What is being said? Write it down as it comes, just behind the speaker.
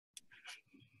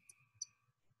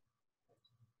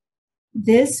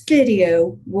This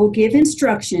video will give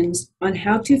instructions on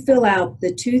how to fill out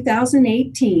the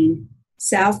 2018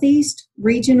 Southeast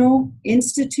Regional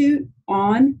Institute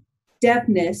on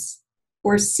Deafness,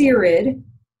 or SERID,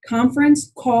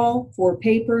 Conference Call for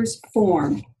Papers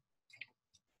form.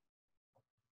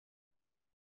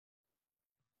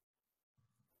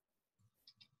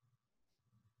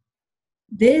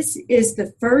 This is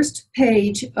the first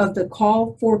page of the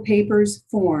Call for Papers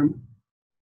form.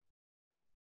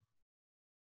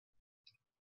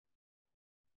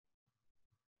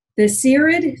 The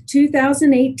SERID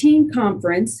 2018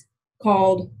 conference,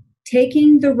 called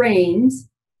Taking the Reins,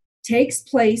 takes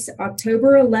place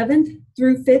October 11th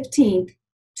through 15th,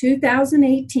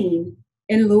 2018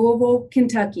 in Louisville,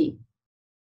 Kentucky.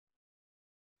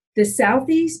 The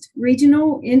Southeast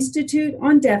Regional Institute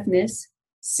on Deafness,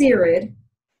 SERID,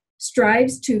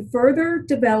 strives to further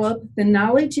develop the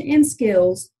knowledge and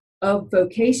skills of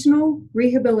vocational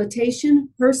rehabilitation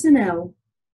personnel,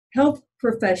 health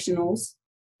professionals,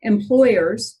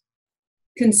 employers,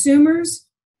 consumers,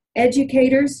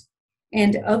 educators,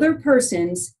 and other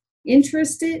persons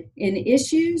interested in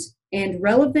issues and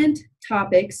relevant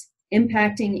topics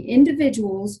impacting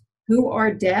individuals who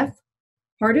are deaf,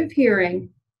 hard of hearing,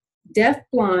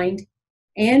 deaf-blind,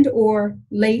 and/or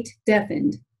late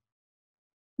deafened.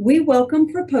 We welcome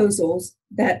proposals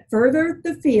that further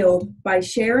the field by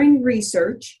sharing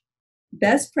research,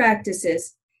 best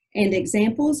practices, and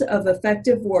examples of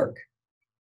effective work.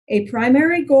 A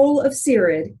primary goal of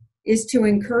SERID is to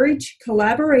encourage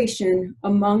collaboration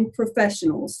among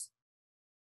professionals.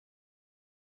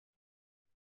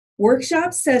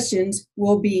 Workshop sessions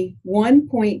will be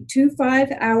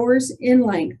 1.25 hours in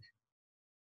length.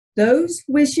 Those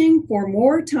wishing for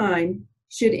more time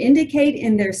should indicate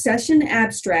in their session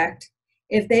abstract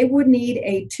if they would need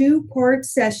a two-part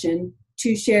session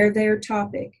to share their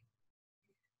topic.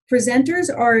 Presenters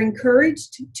are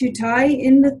encouraged to tie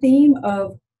in the theme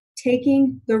of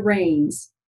taking the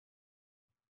reins.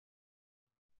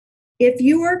 If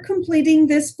you are completing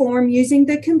this form using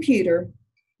the computer,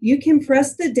 you can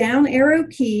press the down arrow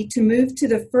key to move to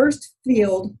the first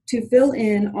field to fill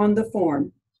in on the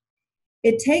form.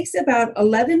 It takes about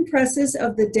 11 presses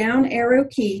of the down arrow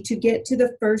key to get to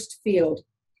the first field.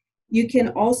 You can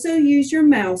also use your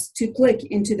mouse to click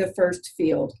into the first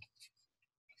field.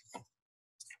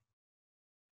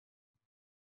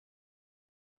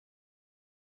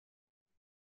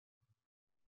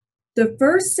 The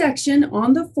first section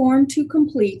on the form to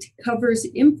complete covers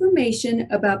information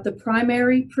about the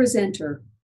primary presenter.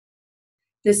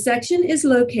 The section is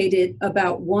located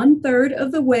about 1/3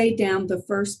 of the way down the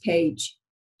first page.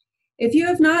 If you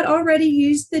have not already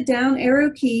used the down arrow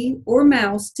key or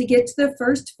mouse to get to the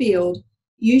first field,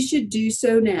 you should do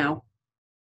so now.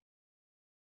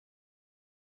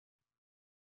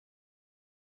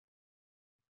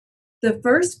 The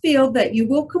first field that you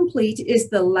will complete is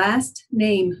the last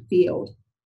name field.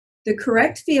 The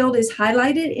correct field is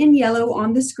highlighted in yellow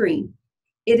on the screen.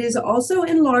 It is also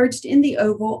enlarged in the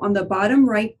oval on the bottom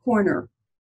right corner.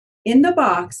 In the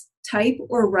box, type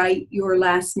or write your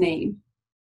last name.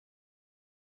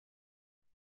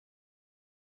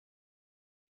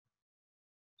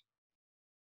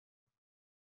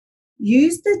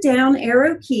 Use the down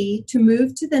arrow key to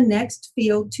move to the next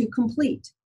field to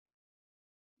complete.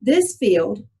 This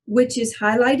field, which is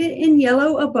highlighted in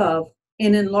yellow above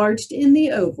and enlarged in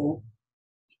the oval,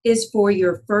 is for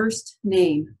your first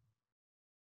name.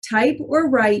 Type or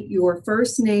write your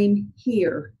first name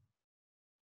here.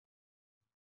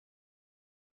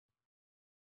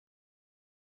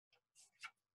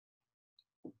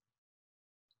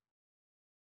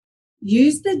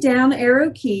 Use the down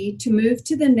arrow key to move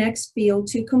to the next field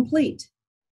to complete.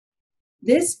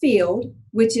 This field,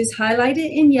 which is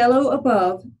highlighted in yellow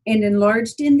above and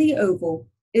enlarged in the oval,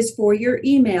 is for your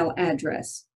email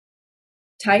address.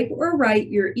 Type or write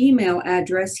your email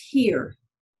address here.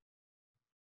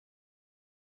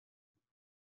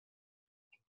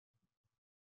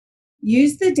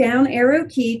 Use the down arrow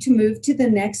key to move to the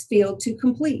next field to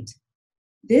complete.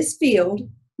 This field,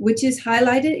 which is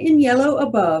highlighted in yellow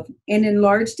above and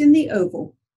enlarged in the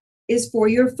oval, is for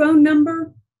your phone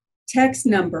number, text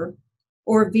number,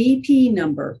 or VP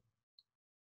number.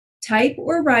 Type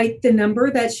or write the number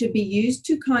that should be used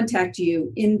to contact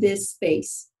you in this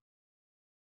space.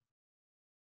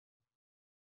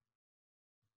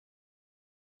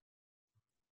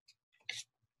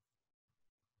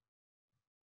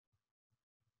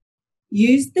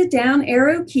 Use the down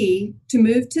arrow key to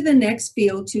move to the next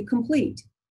field to complete.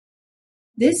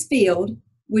 This field,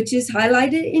 which is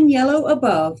highlighted in yellow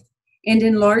above and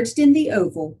enlarged in the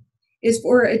oval, is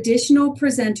for additional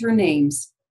presenter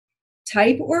names.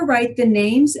 Type or write the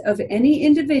names of any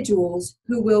individuals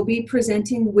who will be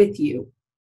presenting with you.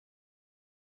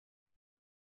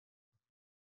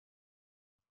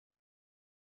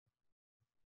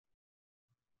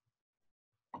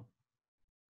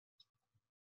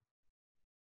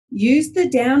 Use the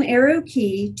down arrow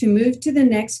key to move to the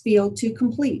next field to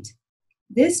complete.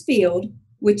 This field,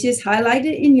 which is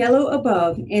highlighted in yellow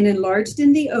above and enlarged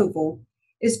in the oval,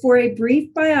 is for a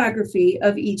brief biography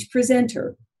of each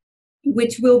presenter,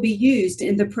 which will be used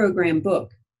in the program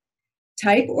book.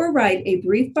 Type or write a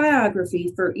brief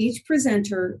biography for each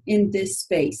presenter in this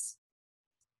space.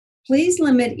 Please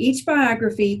limit each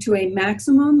biography to a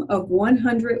maximum of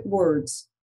 100 words.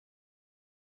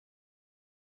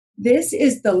 This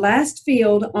is the last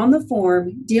field on the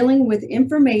form dealing with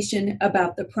information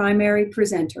about the primary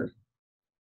presenter.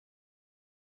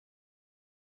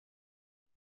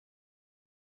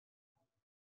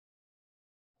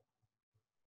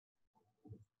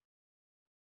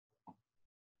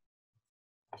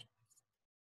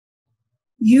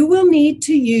 You will need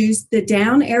to use the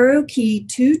down arrow key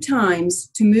 2 times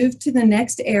to move to the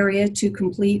next area to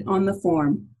complete on the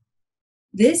form.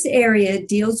 This area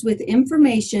deals with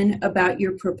information about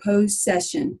your proposed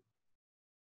session.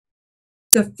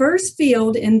 The first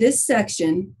field in this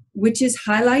section, which is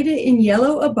highlighted in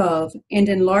yellow above and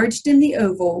enlarged in the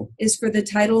oval, is for the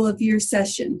title of your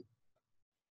session.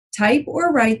 Type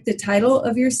or write the title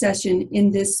of your session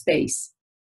in this space.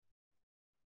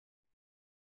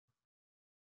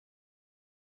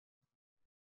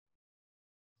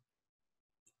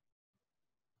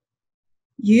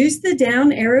 Use the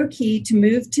down arrow key to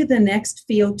move to the next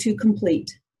field to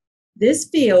complete. This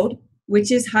field,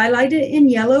 which is highlighted in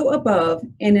yellow above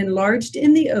and enlarged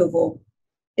in the oval,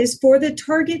 is for the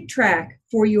target track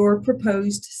for your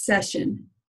proposed session.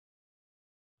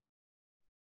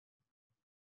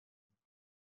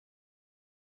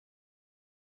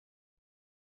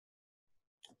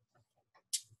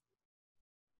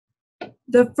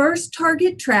 The first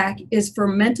target track is for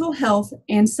mental health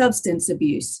and substance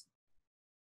abuse.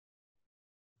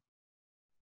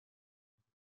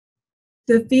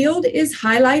 The field is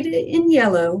highlighted in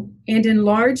yellow and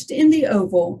enlarged in the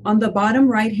oval on the bottom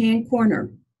right-hand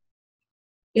corner.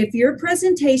 If your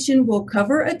presentation will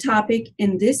cover a topic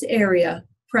in this area,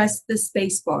 press the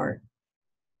space bar.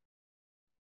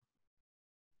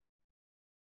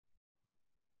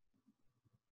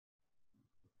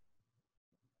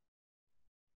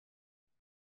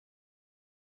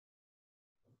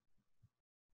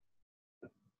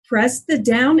 Press the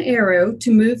down arrow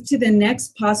to move to the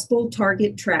next possible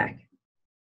target track.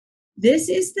 This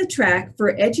is the track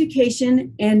for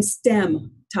education and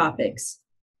STEM topics.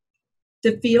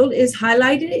 The field is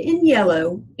highlighted in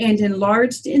yellow and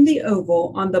enlarged in the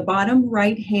oval on the bottom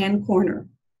right-hand corner.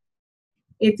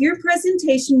 If your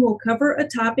presentation will cover a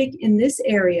topic in this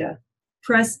area,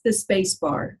 press the space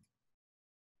bar.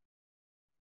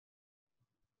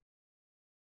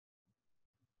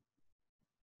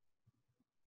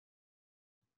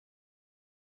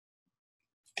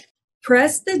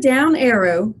 Press the down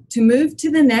arrow to move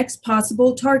to the next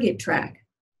possible target track.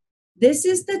 This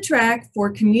is the track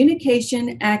for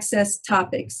communication access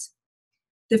topics.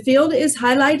 The field is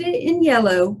highlighted in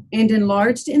yellow and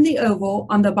enlarged in the oval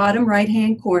on the bottom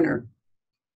right-hand corner.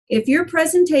 If your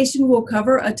presentation will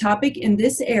cover a topic in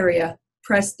this area,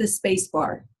 press the space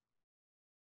bar.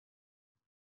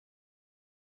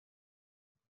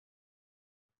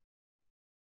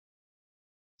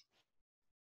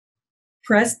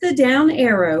 Press the down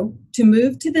arrow to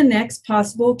move to the next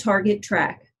possible target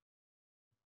track.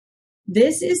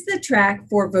 This is the track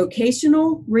for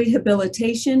vocational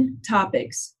rehabilitation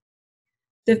topics.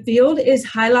 The field is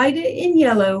highlighted in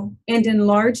yellow and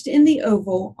enlarged in the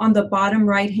oval on the bottom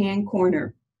right-hand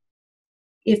corner.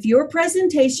 If your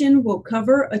presentation will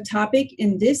cover a topic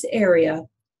in this area,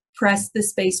 press the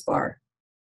space bar.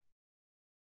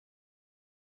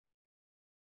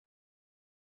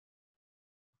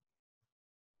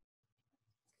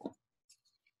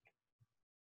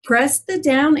 Press the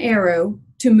down arrow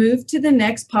to move to the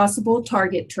next possible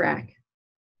target track.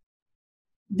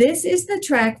 This is the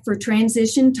track for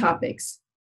transition topics.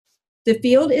 The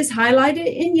field is highlighted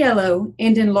in yellow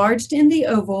and enlarged in the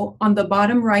oval on the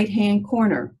bottom right-hand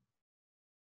corner.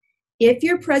 If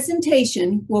your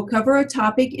presentation will cover a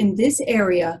topic in this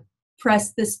area,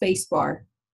 press the space bar.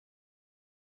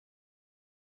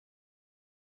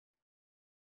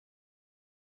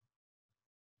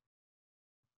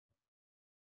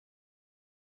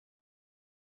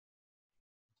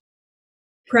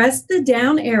 Press the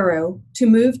down arrow to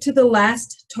move to the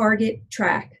last target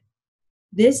track.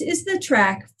 This is the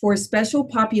track for special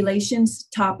populations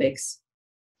topics.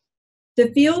 The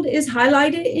field is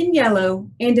highlighted in yellow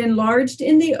and enlarged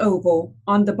in the oval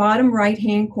on the bottom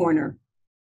right-hand corner.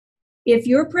 If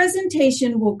your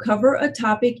presentation will cover a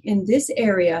topic in this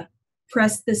area,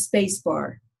 press the space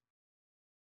bar.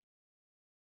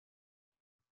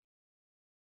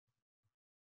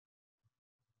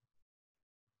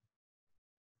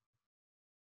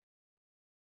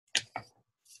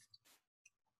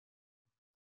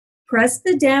 Press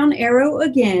the down arrow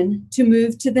again to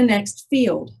move to the next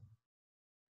field.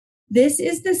 This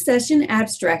is the session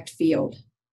abstract field.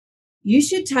 You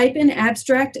should type an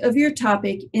abstract of your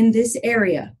topic in this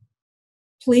area.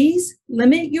 Please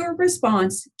limit your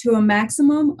response to a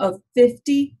maximum of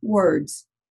 50 words.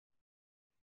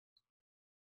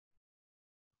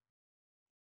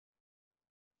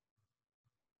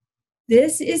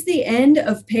 This is the end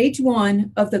of page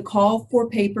 1 of the Call for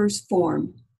Papers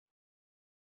form.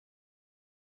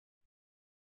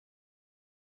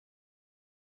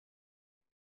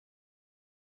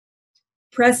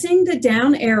 Pressing the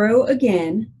down arrow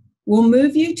again will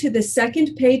move you to the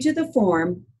second page of the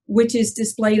form, which is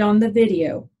displayed on the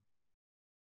video.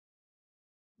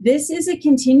 This is a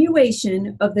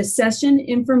continuation of the session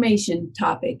information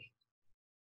topic.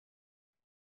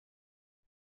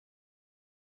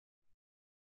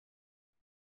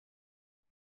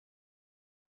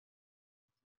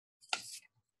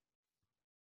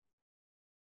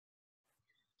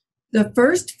 The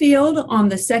first field on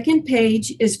the second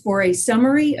page is for a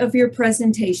summary of your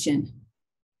presentation.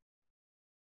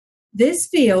 This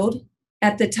field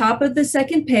at the top of the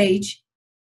second page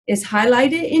is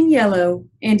highlighted in yellow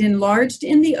and enlarged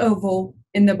in the oval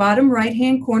in the bottom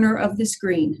right-hand corner of the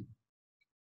screen.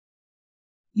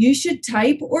 You should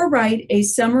type or write a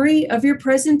summary of your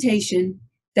presentation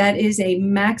that is a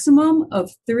maximum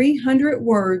of 300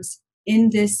 words in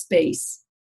this space.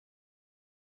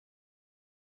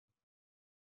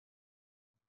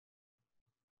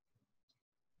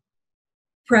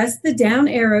 Press the down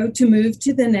arrow to move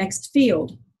to the next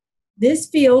field. This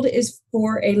field is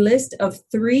for a list of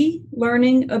 3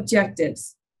 learning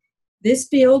objectives. This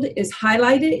field is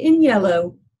highlighted in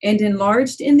yellow and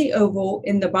enlarged in the oval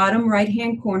in the bottom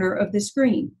right-hand corner of the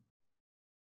screen.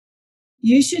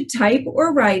 You should type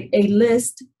or write a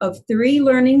list of 3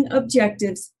 learning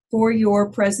objectives for your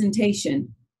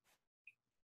presentation.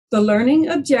 The learning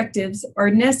objectives are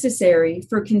necessary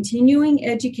for continuing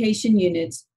education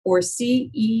units or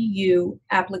CEU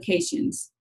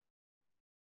applications.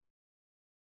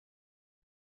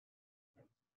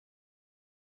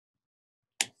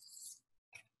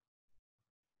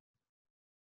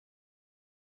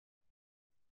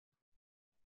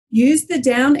 Use the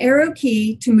down arrow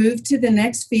key to move to the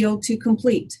next field to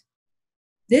complete.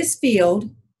 This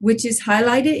field, which is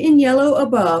highlighted in yellow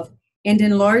above and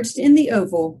enlarged in the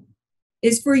oval,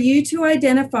 is for you to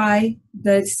identify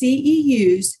the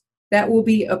CEUs that will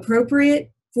be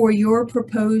appropriate for your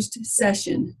proposed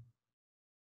session.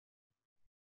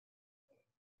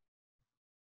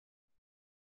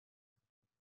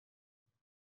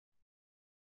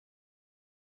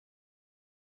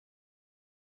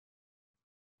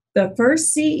 The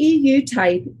first CEU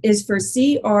type is for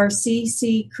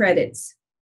CRCC credits.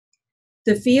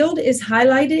 The field is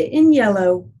highlighted in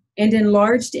yellow and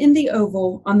enlarged in the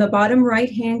oval on the bottom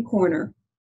right-hand corner.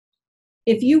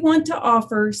 If you want to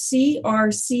offer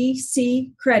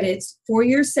CRCC credits for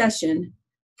your session,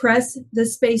 press the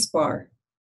space bar.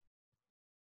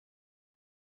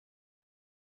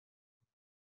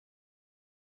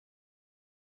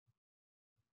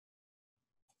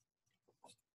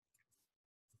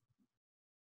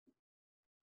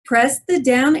 Press the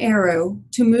down arrow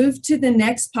to move to the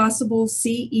next possible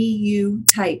CEU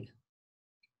type.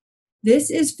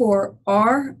 This is for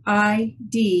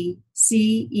RID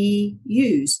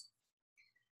CEUs.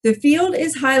 The field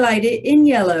is highlighted in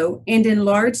yellow and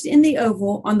enlarged in the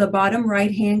oval on the bottom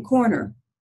right-hand corner.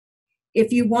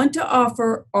 If you want to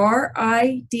offer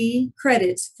RID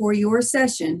credits for your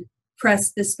session,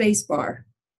 press the space bar.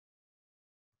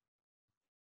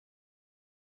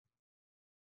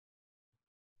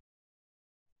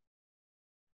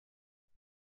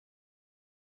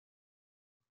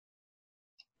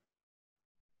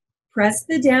 Press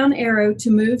the down arrow to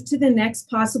move to the next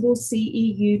possible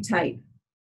CEU type.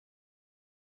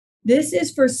 This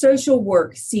is for social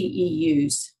work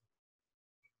CEUs.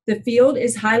 The field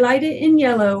is highlighted in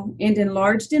yellow and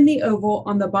enlarged in the oval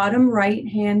on the bottom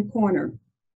right-hand corner.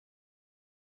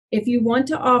 If you want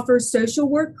to offer social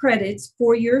work credits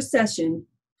for your session,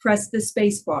 press the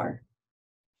space bar.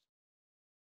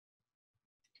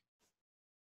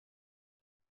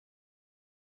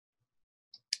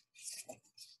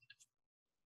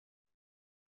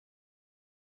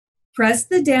 Press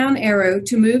the down arrow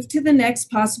to move to the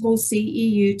next possible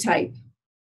CEU type.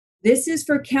 This is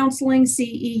for counseling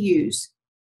CEUs.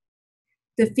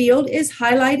 The field is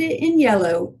highlighted in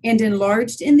yellow and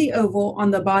enlarged in the oval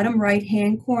on the bottom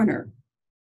right-hand corner.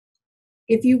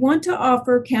 If you want to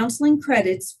offer counseling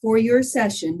credits for your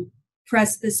session,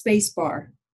 press the space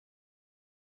bar.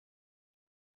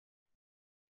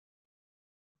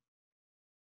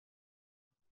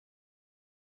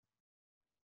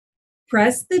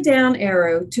 Press the down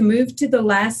arrow to move to the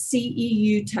last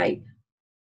CEU type.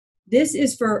 This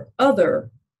is for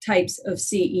other types of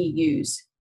CEUs.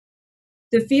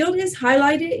 The field is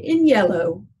highlighted in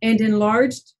yellow and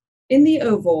enlarged in the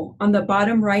oval on the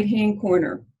bottom right-hand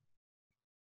corner.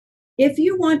 If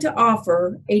you want to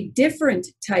offer a different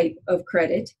type of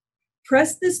credit,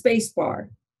 press the space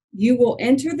bar. You will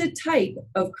enter the type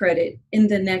of credit in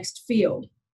the next field.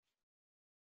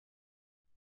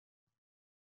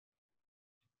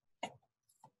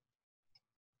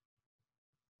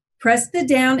 Press the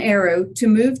down arrow to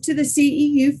move to the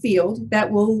CEU field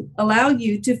that will allow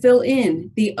you to fill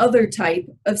in the other type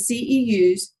of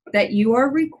CEUs that you are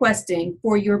requesting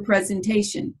for your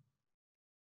presentation.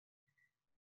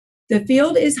 The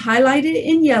field is highlighted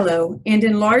in yellow and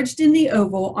enlarged in the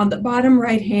oval on the bottom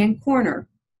right-hand corner.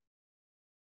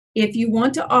 If you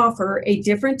want to offer a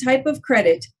different type of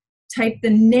credit, type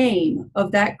the name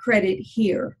of that credit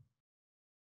here.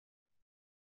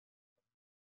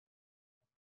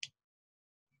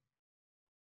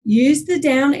 Use the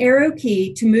down arrow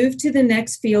key to move to the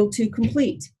next field to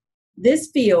complete.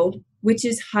 This field, which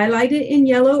is highlighted in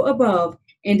yellow above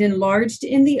and enlarged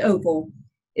in the oval,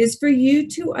 is for you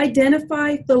to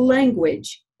identify the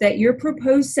language that your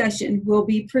proposed session will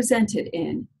be presented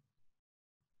in.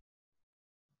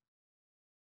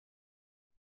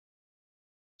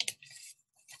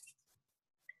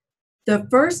 The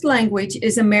first language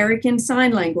is American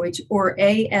Sign Language, or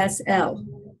ASL.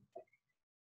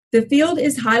 The field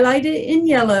is highlighted in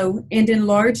yellow and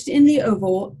enlarged in the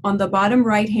oval on the bottom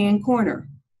right-hand corner.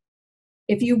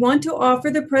 If you want to offer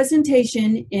the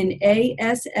presentation in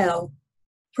ASL,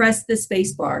 press the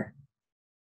space bar.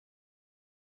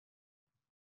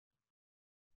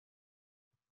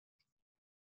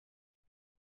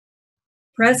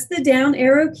 Press the down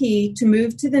arrow key to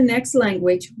move to the next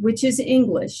language, which is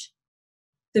English.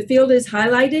 The field is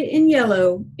highlighted in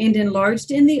yellow and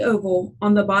enlarged in the oval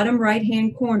on the bottom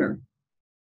right-hand corner.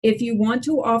 If you want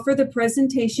to offer the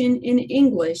presentation in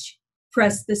English,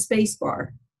 press the space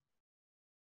bar.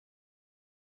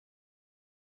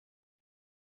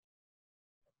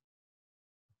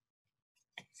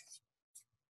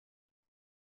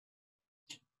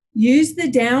 Use the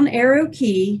down arrow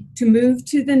key to move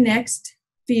to the next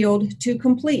field to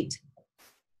complete.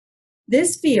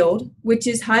 This field, which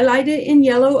is highlighted in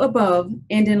yellow above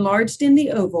and enlarged in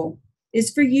the oval, is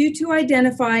for you to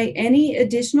identify any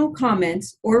additional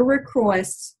comments or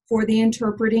requests for the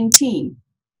interpreting team.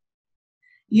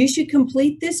 You should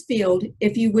complete this field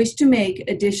if you wish to make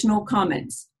additional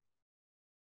comments.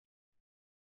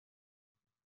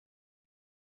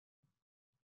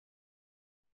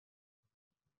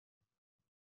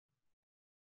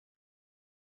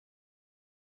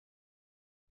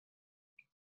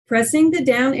 Pressing the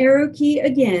down arrow key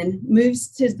again moves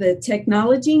to the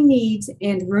Technology Needs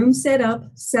and Room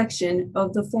Setup section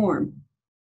of the form.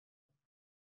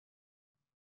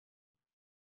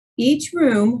 Each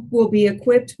room will be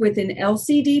equipped with an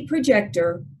LCD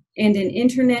projector and an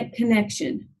internet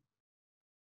connection.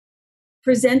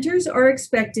 Presenters are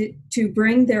expected to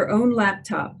bring their own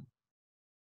laptop.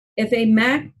 If a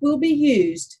Mac will be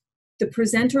used, the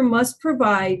presenter must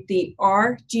provide the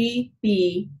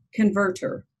RGB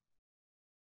converter.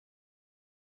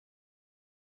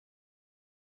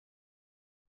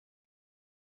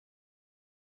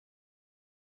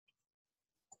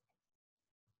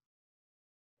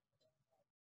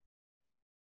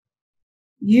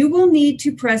 You will need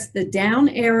to press the down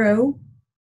arrow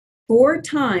 4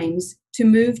 times to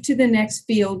move to the next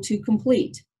field to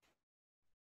complete.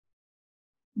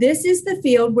 This is the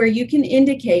field where you can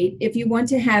indicate if you want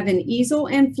to have an easel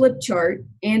and flip chart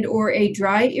and/or a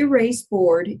dry erase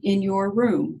board in your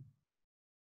room.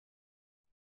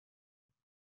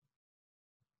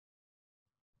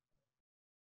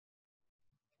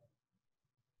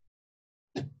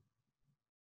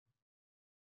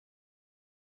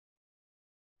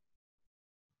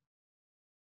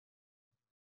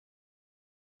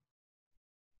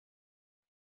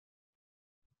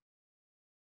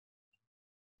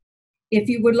 If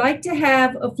you would like to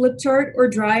have a flip chart or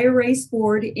dry erase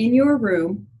board in your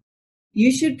room,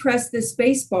 you should press the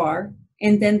space bar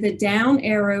and then the down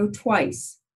arrow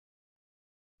twice.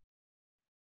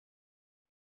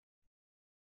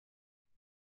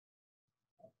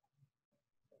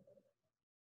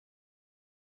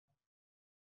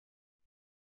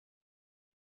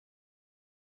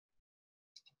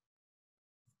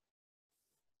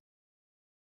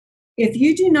 If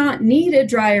you do not need a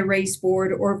dry erase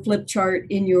board or flip chart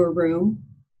in your room,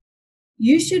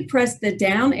 you should press the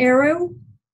down arrow,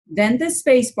 then the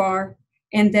space bar,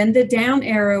 and then the down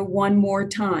arrow one more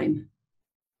time.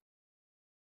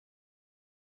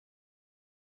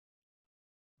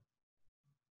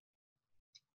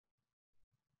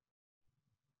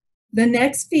 The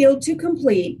next field to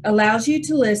complete allows you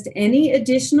to list any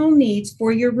additional needs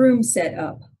for your room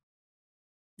setup.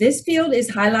 This field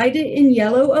is highlighted in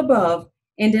yellow above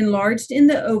and enlarged in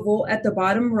the oval at the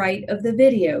bottom right of the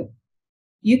video.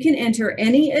 You can enter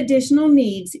any additional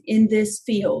needs in this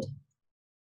field.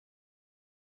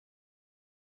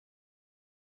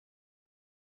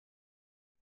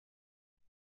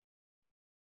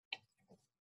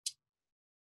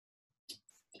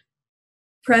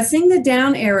 Pressing the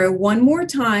down arrow one more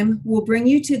time will bring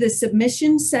you to the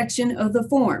submission section of the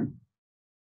form.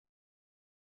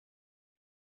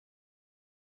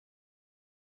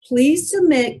 Please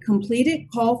submit completed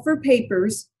call for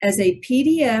papers as a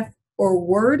PDF or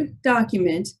Word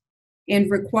document and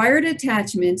required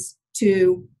attachments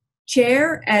to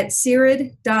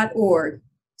chair@serid.org,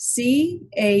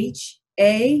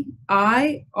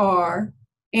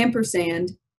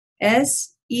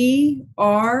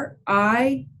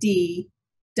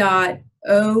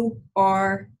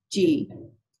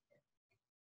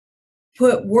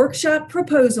 Put workshop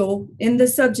proposal in the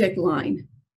subject line.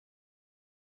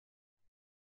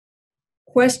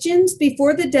 Questions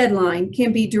before the deadline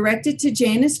can be directed to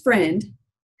Janice Friend,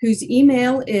 whose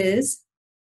email is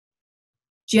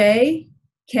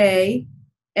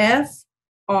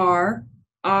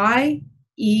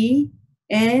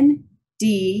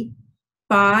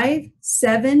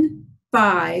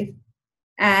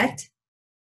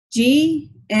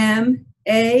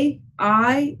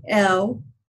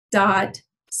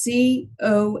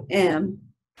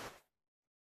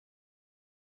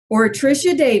or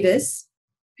Tricia Davis,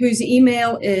 whose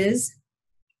email is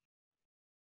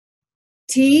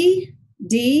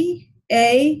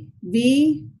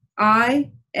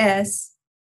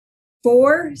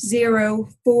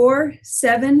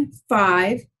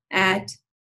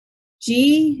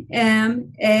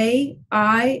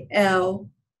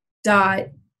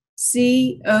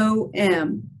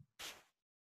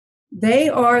They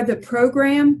are the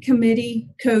program committee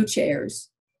co-chairs.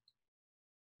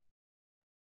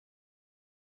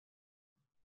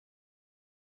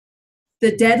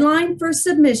 The deadline for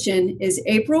submission is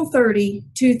April 30,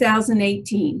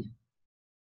 2018.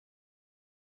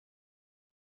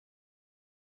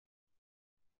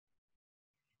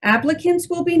 Applicants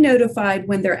will be notified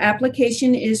when their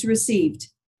application is received.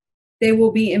 They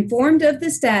will be informed of the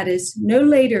status no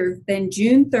later than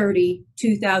June 30,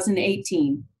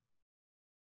 2018.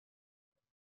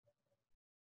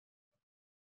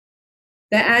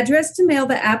 The address to mail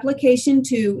the application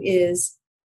to is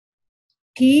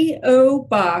P.O.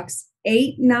 Box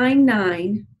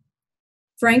 899,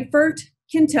 Frankfort,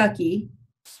 Kentucky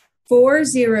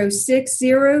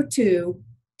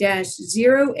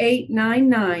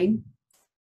 40602-0899,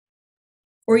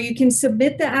 or you can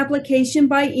submit the application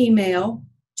by email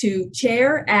to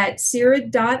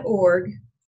chair@serid.org,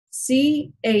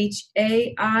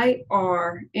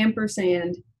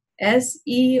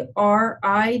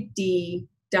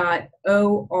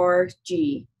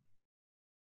 CHAIR@SERID.org.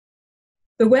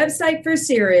 The website for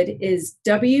SERID is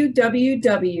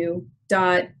www.serid.org.